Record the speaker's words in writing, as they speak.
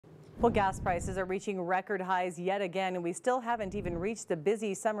Well, gas prices are reaching record highs yet again, and we still haven't even reached the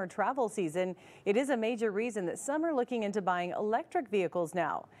busy summer travel season. It is a major reason that some are looking into buying electric vehicles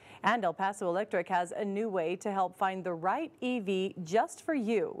now. And El Paso Electric has a new way to help find the right EV just for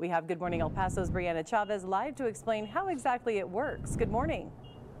you. We have Good Morning El Paso's Brianna Chavez live to explain how exactly it works. Good morning.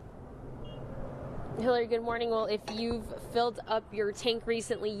 Hillary, good morning. Well, if you've filled up your tank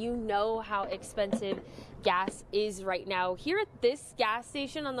recently, you know how expensive gas is right now. Here at this gas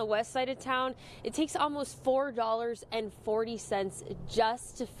station on the west side of town, it takes almost $4.40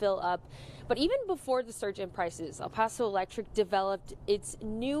 just to fill up. But even before the surge in prices, El Paso Electric developed its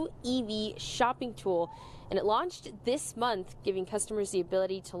new EV shopping tool, and it launched this month, giving customers the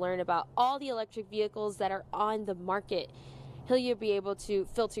ability to learn about all the electric vehicles that are on the market. You'll be able to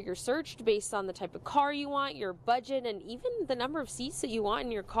filter your search based on the type of car you want, your budget, and even the number of seats that you want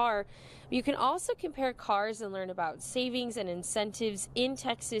in your car. You can also compare cars and learn about savings and incentives in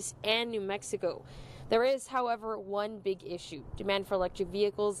Texas and New Mexico. There is, however, one big issue. Demand for electric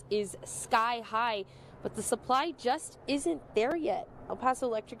vehicles is sky high, but the supply just isn't there yet. El Paso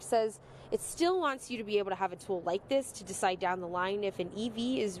Electric says it still wants you to be able to have a tool like this to decide down the line if an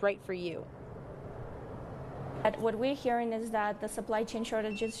EV is right for you. What we're hearing is that the supply chain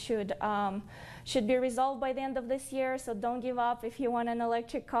shortages should be resolved by the end of this year, so don't give up if you want an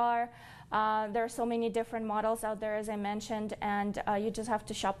electric car. There are so many different models out there, as I mentioned, and you just have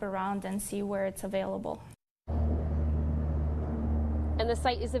to shop around and see where it's available. And the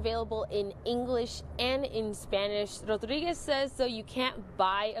site is available in English and in Spanish. Rodriguez says, though, you can't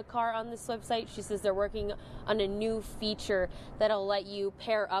buy a car on this website. She says they're working on a new feature that'll let you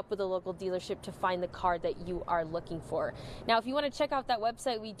pair up with a local dealership to find the car that you are looking for. Now, if you want to check out that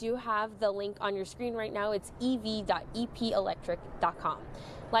website, we do have the link on your screen right now. It's ev.epelectric.com.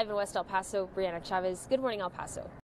 Live in West El Paso, Brianna Chavez. Good morning, El Paso.